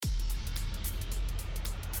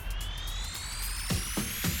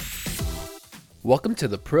Welcome to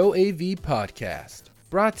the Pro AV Podcast,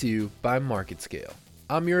 brought to you by MarketScale.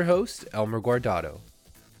 I'm your host, Elmer Guardado.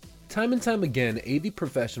 Time and time again, AV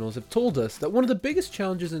professionals have told us that one of the biggest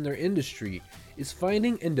challenges in their industry is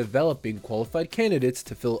finding and developing qualified candidates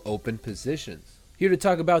to fill open positions. Here to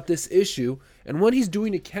talk about this issue and what he's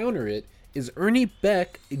doing to counter it is Ernie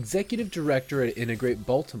Beck, Executive Director at Integrate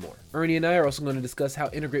Baltimore. Ernie and I are also going to discuss how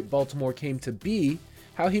Integrate Baltimore came to be,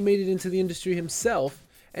 how he made it into the industry himself,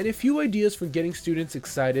 and a few ideas for getting students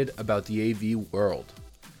excited about the AV world.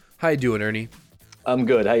 How you doing, Ernie? I'm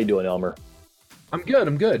good. How you doing, Elmer? I'm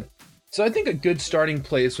good. So I think a good starting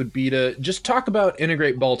place would be to just talk about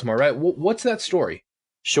Integrate Baltimore, right? What's that story?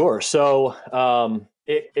 Sure. So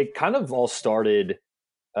it kind of all started,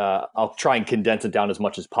 I'll try and condense it down as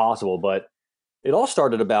much as possible, but it all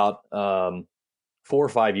started about 4 or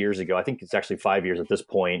 5 years ago. I think it's actually 5 years at this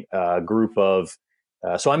point. A group of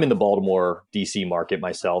so I'm in the Baltimore, D.C. market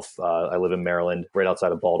myself. I live in Maryland, right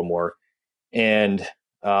outside of Baltimore. And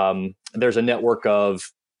there's a network of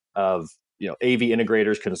AV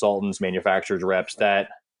integrators, consultants, manufacturers, reps that,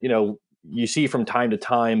 you see from time to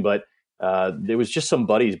time. But there was just some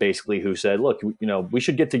buddies basically who said, look, we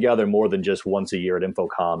should get together more than just once a year at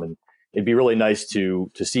InfoComm. And it'd be really nice to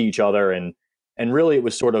see each other. And really it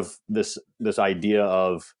was sort of this idea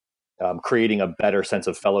of creating a better sense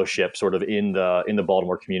of fellowship sort of in the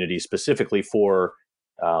Baltimore community, specifically for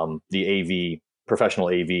the AV, professional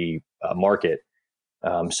AV market.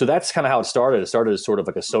 So that's kind of how it started. It started as sort of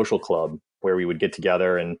like a social club where we would get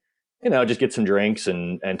together and, just get some drinks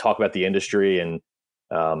and talk about the industry and,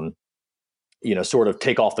 sort of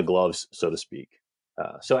take off the gloves, so to speak.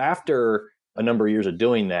 So after a number of years of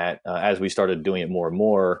doing that, as we started doing it more and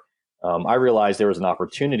more, I realized there was an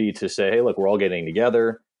opportunity to say, hey, look, we're all getting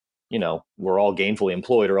together. We're all gainfully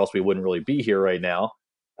employed or else we wouldn't really be here right now.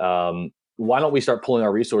 Why don't we start pulling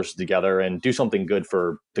our resources together and do something good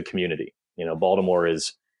for the community? Baltimore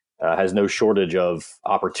has no shortage of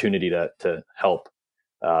opportunity to help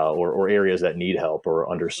or areas that need help or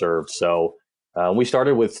are underserved. So we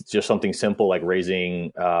started with just something simple like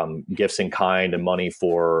raising gifts in kind and money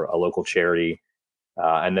for a local charity.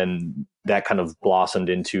 And then that kind of blossomed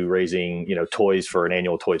into raising, toys for an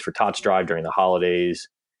annual Toys for Tots drive during the holidays.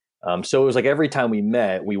 So it was like every time we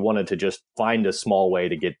met, we wanted to just find a small way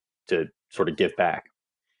to sort of give back.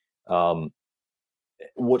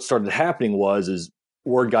 What started happening is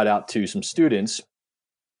word got out to some students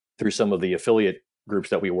through some of the affiliate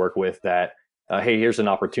groups that we work with that, hey, here's an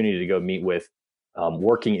opportunity to go meet with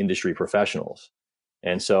working industry professionals.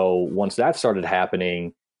 And so once that started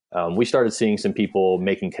happening, we started seeing some people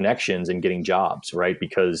making connections and getting jobs, right?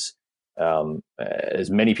 Because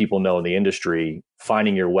as many people know in the industry,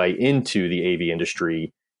 finding your way into the AV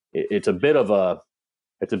industry, it's a bit of a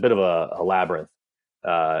labyrinth.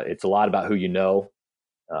 It's a lot about who you know.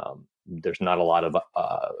 There's not a lot of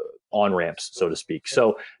on ramps, so to speak.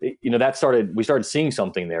 So we started seeing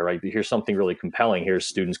something there, right? Here's something really compelling. Here's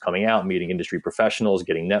students coming out, meeting industry professionals,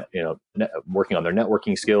 getting working on their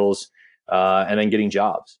networking skills, and then getting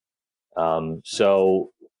jobs.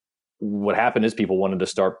 So what happened is people wanted to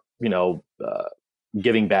start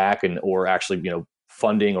giving back or actually,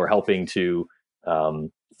 funding or helping to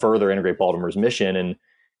further Integrate Baltimore's mission. And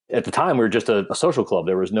at the time, we were just a social club.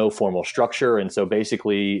 There was no formal structure. And so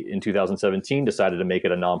basically in 2017, decided to make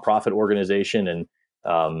it a nonprofit organization. And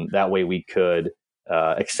that way we could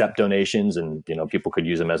accept donations and, people could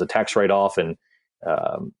use them as a tax write-off. And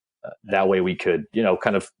that way we could,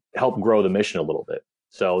 kind of help grow the mission a little bit.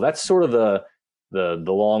 So that's sort of the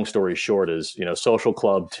long story short is, social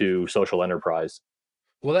club to social enterprise.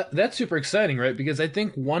 Well, that's super exciting, right? Because I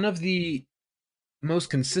think one of the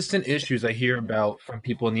most consistent issues I hear about from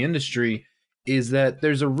people in the industry is that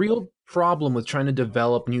there's a real problem with trying to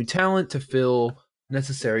develop new talent to fill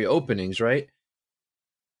necessary openings, right?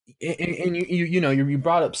 And you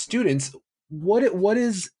brought up students. What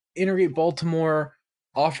is Integrate Baltimore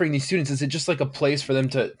offering these students? Is it just like a place for them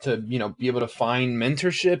to be able to find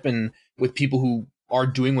mentorship and with people who are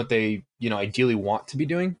doing what they ideally want to be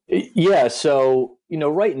doing? Yeah. So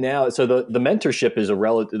right now, so the mentorship is the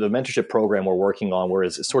mentorship program we're working on, where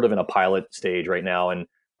it's sort of in a pilot stage right now, and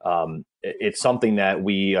it's something that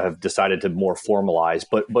we have decided to more formalize.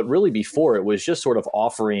 But really, before it was just sort of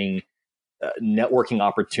offering networking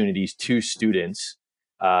opportunities to students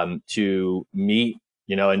to meet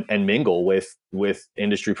and mingle with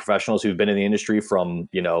industry professionals who've been in the industry from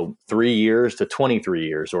 3 years to 23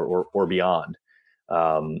 years or beyond.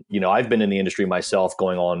 I've been in the industry myself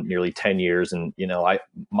going on nearly 10 years, and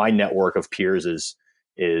my network of peers is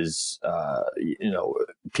is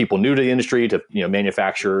people new to the industry to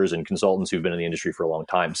manufacturers and consultants who've been in the industry for a long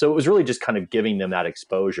time. So it was really just kind of giving them that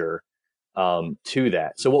exposure to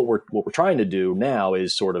that. So what we're trying to do now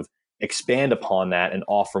is sort of expand upon that and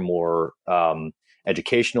offer more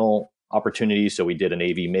educational opportunities. So we did an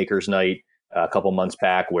AV Makers Night a couple months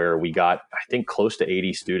back where we got, I think, close to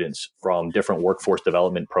 80 students from different workforce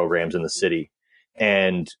development programs in the city,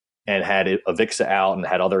 and had Avixa out and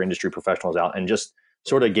had other industry professionals out, and just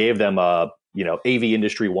sort of gave them a AV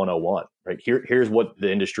industry 101. Right, here's what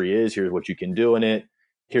the industry is. Here's what you can do in it.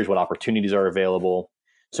 Here's what opportunities are available.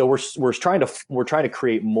 So we're trying to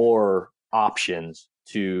create more options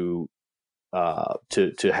to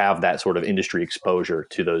have that sort of industry exposure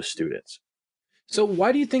to those students. So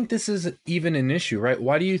why do you think this is even an issue, right?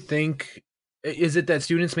 Why do you think, is it that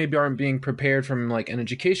students maybe aren't being prepared from like an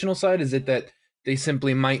educational side? Is it that they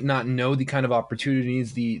simply might not know the kind of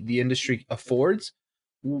opportunities the industry affords?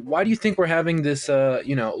 Why do you think we're having this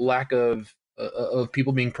lack of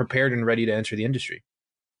people being prepared and ready to enter the industry?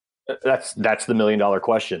 That's the $1 million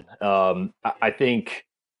question. I think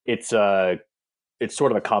it's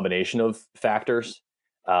sort of a combination of factors.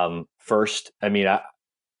 First, I mean,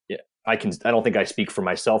 I don't think I speak for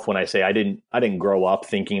myself when I say I didn't grow up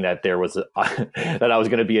thinking that there was that I was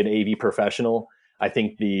going to be an AV professional. I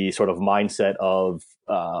think the sort of mindset of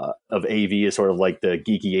AV is sort of like the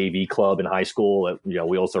geeky AV club in high school,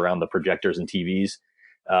 wheels around the projectors and TVs.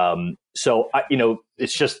 So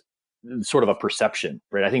it's just sort of a perception,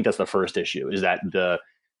 right? I think that's the first issue, is that the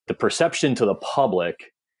perception to the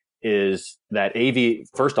public is that AV,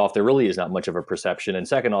 first off, there really is not much of a perception. And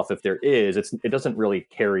second off, if there is, it doesn't really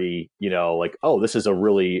carry, like, oh, this is a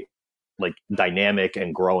really like dynamic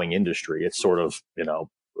and growing industry. It's sort of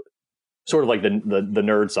like the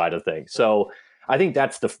nerd side of things. So I think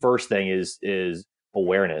that's the first thing is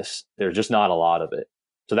awareness. There's just not a lot of it.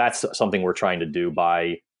 So that's something we're trying to do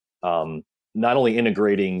by not only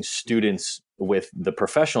integrating students with the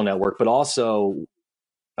professional network, but also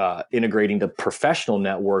integrating the professional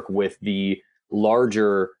network with the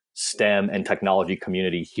larger STEM and technology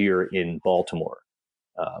community here in Baltimore.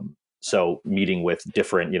 So meeting with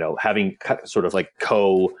different, having sort of like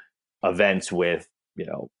events with,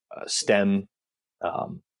 STEM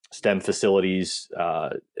facilities,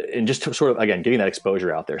 and just sort of, again, getting that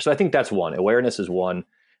exposure out there. So I think that's one. Awareness is one.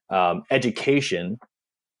 Education.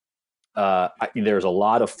 There's a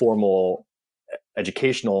lot of formal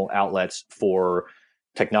educational outlets for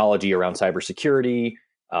technology around cybersecurity,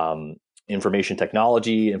 information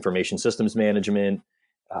technology, information systems management,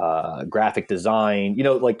 graphic design,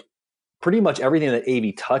 like pretty much everything that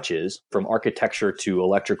AV touches, from architecture to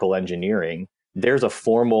electrical engineering, there's a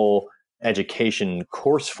formal education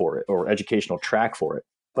course for it or educational track for it.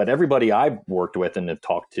 But everybody I've worked with and have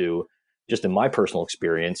talked to, just in my personal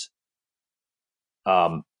experience,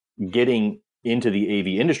 getting into the AV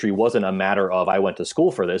industry wasn't a matter of I went to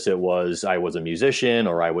school for this. It was I was a musician,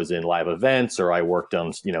 or I was in live events, or I worked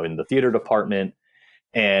on in the theater department,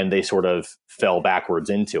 and they sort of fell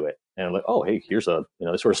backwards into it. And I'm like, oh, hey, here's they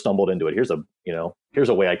sort of stumbled into it. Here's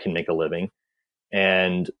a way I can make a living.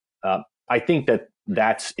 And I think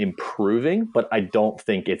that's improving, but I don't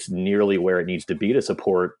think it's nearly where it needs to be to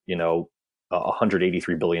support a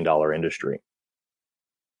 $183 billion industry.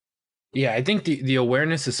 Yeah, I think the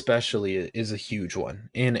awareness especially is a huge one.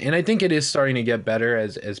 And I think it is starting to get better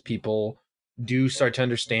as people do start to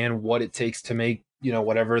understand what it takes to make,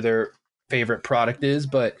 whatever their favorite product is.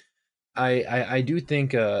 But I do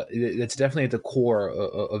think it's definitely at the core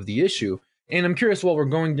of the issue. And I'm curious, while we're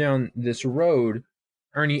going down this road,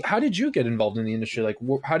 Ernie, how did you get involved in the industry? Like,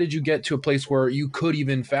 how did you get to a place where you could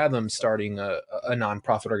even fathom starting a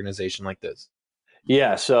nonprofit organization like this?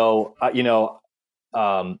 Yeah, so I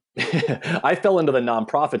fell into the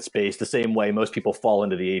nonprofit space the same way most people fall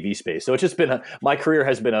into the AV space. So it's just been my career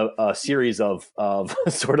has been a series of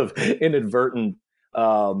sort of inadvertent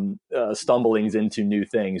stumblings into new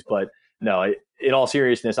things. But no, in all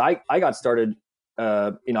seriousness, I got started.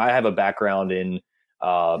 I have a background in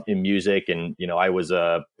music, and I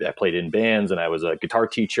played in bands, and I was a guitar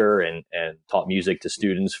teacher and taught music to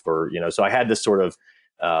students for so I had this sort of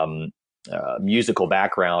musical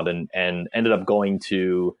background, and ended up going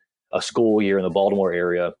to a school here in the Baltimore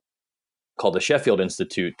area called the Sheffield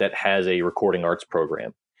Institute that has a recording arts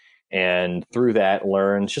program, and through that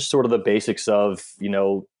learned just sort of the basics of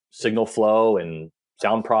signal flow and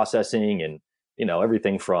sound processing, and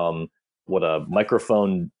everything from what a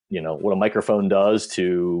microphone does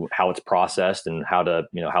to how it's processed and how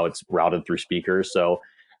how it's routed through speakers. So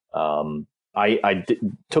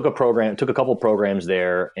took a couple programs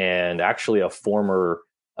there, and actually a former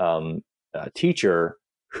teacher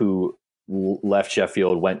who left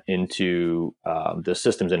Sheffield, went into the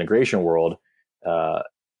systems integration world,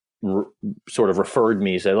 sort of referred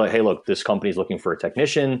me, said, like, "Hey, look, this company's looking for a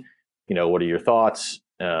technician. What are your thoughts?"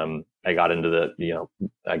 I got into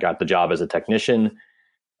I got the job as a technician.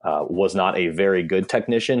 Was not a very good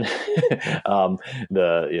technician.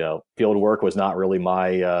 The field work was not really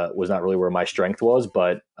where my strength was,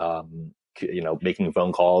 but making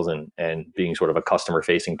phone calls and being sort of a customer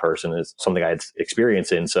facing person is something I had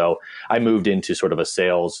experience in. So I moved into sort of a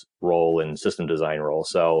sales role and system design role.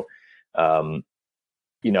 So I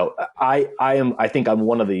think I'm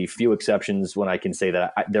one of the few exceptions when I can say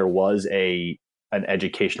that there was an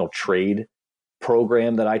educational trade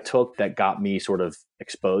program that I took that got me sort of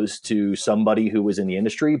exposed to somebody who was in the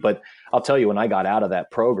industry. But I'll tell you, when I got out of that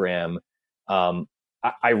program,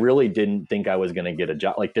 I really didn't think I was going to get a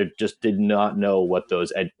job. Like, they just did not know what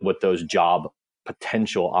those job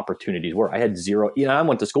potential opportunities were. I had zero. I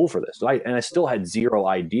went to school for this, and I still had zero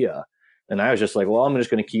idea. And I was just like, well, I'm just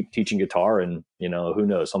going to keep teaching guitar, and who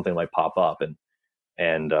knows, something might pop up.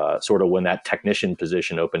 And sort of when that technician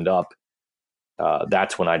position opened up,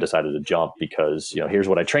 that's when I decided to jump, because here's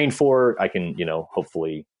what I trained for. I can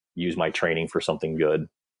hopefully use my training for something good.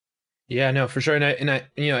 Yeah, no, for sure. And I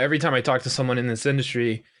every time I talk to someone in this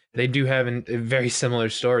industry, they do have a very similar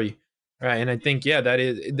story, right? And I think, yeah,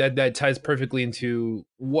 that ties perfectly into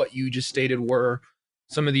what you just stated were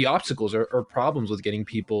some of the obstacles or problems with getting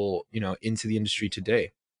people into the industry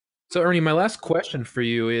today. So, Ernie, my last question for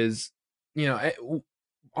you is, I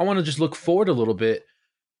want to just look forward a little bit.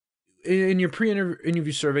 In your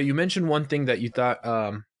pre-interview survey, you mentioned one thing that you thought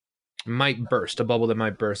might burst, a bubble that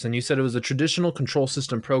might burst, and you said it was a traditional control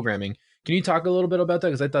system programming. Can you talk a little bit about that?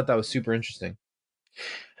 Because I thought that was super interesting.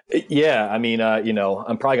 Yeah, I mean, I'm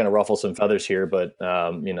probably going to ruffle some feathers here, but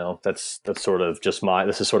that's sort of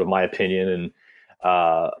this is sort of my opinion, and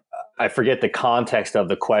I forget the context of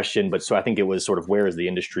the question, but so I think it was sort of, where is the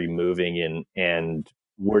industry moving, and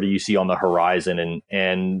where do you see on the horizon,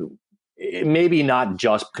 and maybe not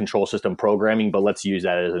just control system programming, but let's use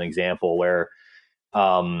that as an example where,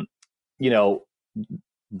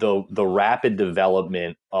 the rapid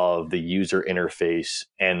development of the user interface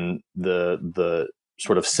and the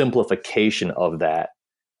sort of simplification of that,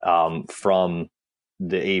 from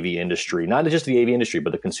the AV industry, not just the AV industry,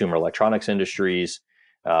 but the consumer electronics industries.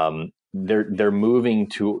 They're moving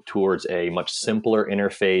towards a much simpler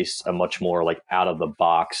interface, a much more like out of the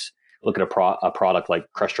box. Look at a product like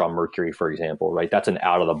Crestron Mercury, for example, right? That's an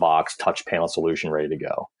out of the box touch panel solution ready to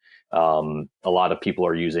go. A lot of people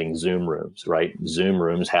are using Zoom rooms, right? Zoom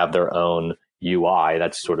rooms have their own UI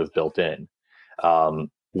that's sort of built in.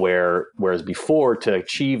 Whereas before, to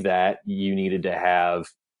achieve that, you needed to have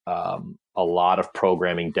a lot of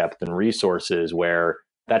programming depth and resources, where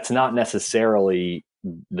that's not necessarily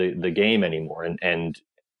the game anymore. And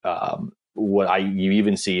what you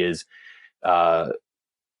even see is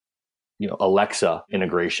Alexa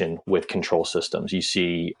integration with control systems. You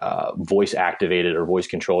see voice activated or voice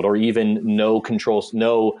controlled, or even no controls,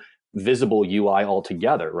 no visible UI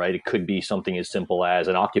altogether, right? It could be something as simple as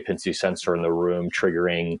an occupancy sensor in the room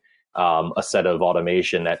triggering a set of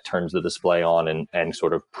automation that turns the display on and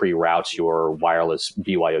sort of pre-routes your wireless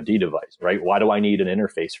BYOD device, right? Why do I need an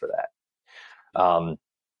interface for that?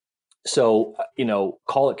 So,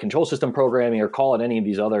 call it control system programming or call it any of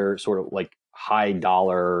these other sort of like high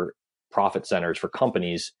dollar profit centers for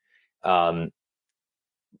companies.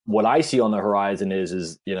 What I see on the horizon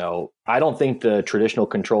is I don't think the traditional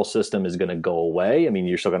control system is going to go away. I mean,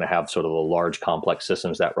 you're still going to have sort of the large complex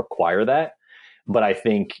systems that require that. But I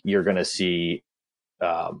think you're going to see,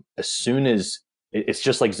 as soon as it's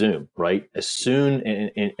just like Zoom, right? As soon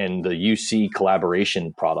and the UC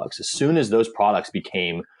collaboration products, as soon as those products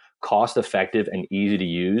became cost effective and easy to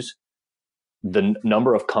use, the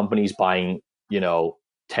number of companies buying, $10,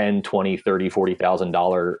 $20, $30,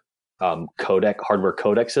 $40,000 hardware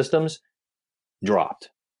codec systems dropped.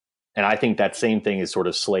 And I think that same thing is sort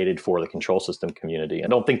of slated for the control system community. I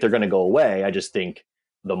don't think they're going to go away. I just think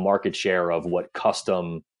the market share of what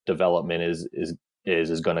custom development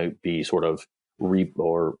is going to be sort of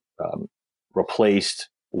replaced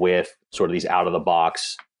with sort of these out of the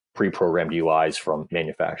box pre-programmed UIs from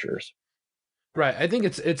manufacturers. Right. I think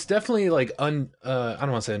it's definitely like I don't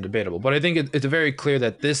want to say undebatable, but I think it's very clear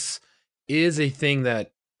that this is a thing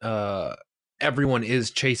that everyone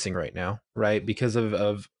is chasing right now, right? Because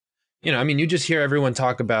of I mean, you just hear everyone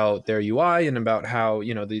talk about their UI and about how,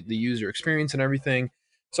 the user experience and everything.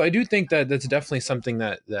 So I do think that that's definitely something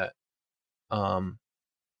that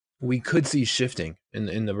we could see shifting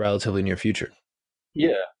in the relatively near future.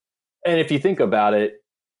 Yeah. And if you think about it,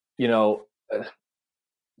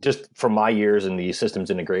 just from my years in the systems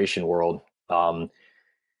integration world,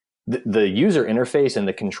 the user interface and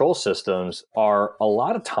the control systems are a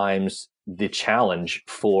lot of times the challenge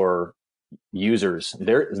for users.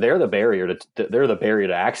 They're the barrier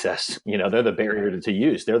to access. They're the barrier to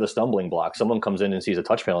use. They're the stumbling block. Someone comes in and sees a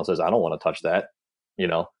touch panel and says, "I don't want to touch that."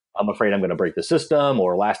 I'm afraid I'm going to break the system,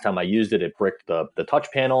 or last time I used it, it bricked the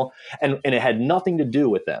touch panel, and it had nothing to do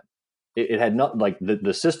with them. It had not, like,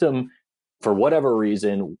 the system, for whatever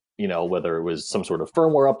reason, whether it was some sort of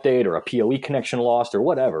firmware update or a PoE connection lost or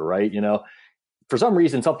whatever, right? For some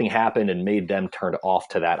reason, something happened and made them turn off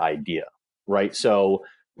to that idea, right? So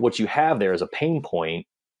what you have there is a pain point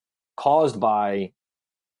caused by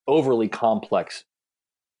overly complex,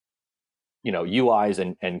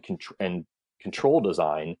 UIs and control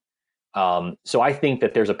design. So I think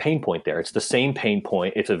that there's a pain point there. It's the same pain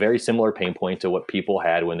point. It's a very similar pain point to what people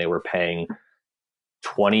had when they were paying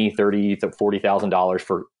 $20,000, $30,000, $40,000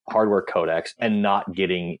 for hardware codecs and not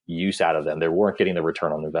getting use out of them. They weren't getting the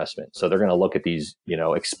return on investment. So they're going to look at these,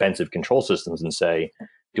 expensive control systems and say,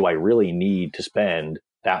 do I really need to spend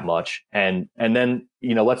that much? And then,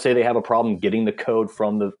 let's say they have a problem getting the code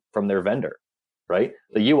from their vendor, right?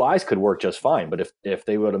 The UIs could work just fine, but if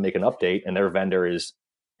they were to make an update and their vendor is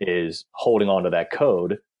holding on to that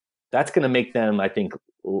code, that's going to make them, I think,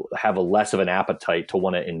 have a less of an appetite to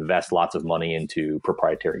want to invest lots of money into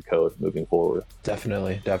proprietary code moving forward.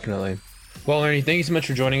 Definitely. Well, Ernie, thank you so much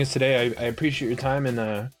for joining us today. I appreciate your time,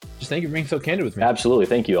 and just thank you for being so candid with me. Absolutely.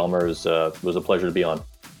 Thank you, Elmer. It was a pleasure to be on.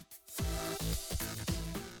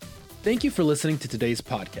 Thank you for listening to today's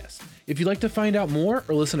podcast. If you'd like to find out more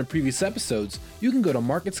or listen to previous episodes, you can go to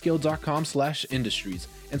marketscale.com/industries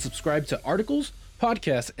and subscribe to articles,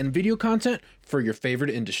 podcasts, and video content for your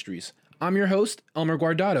favorite industries. I'm your host, Elmer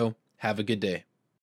Guardado. Have a good day.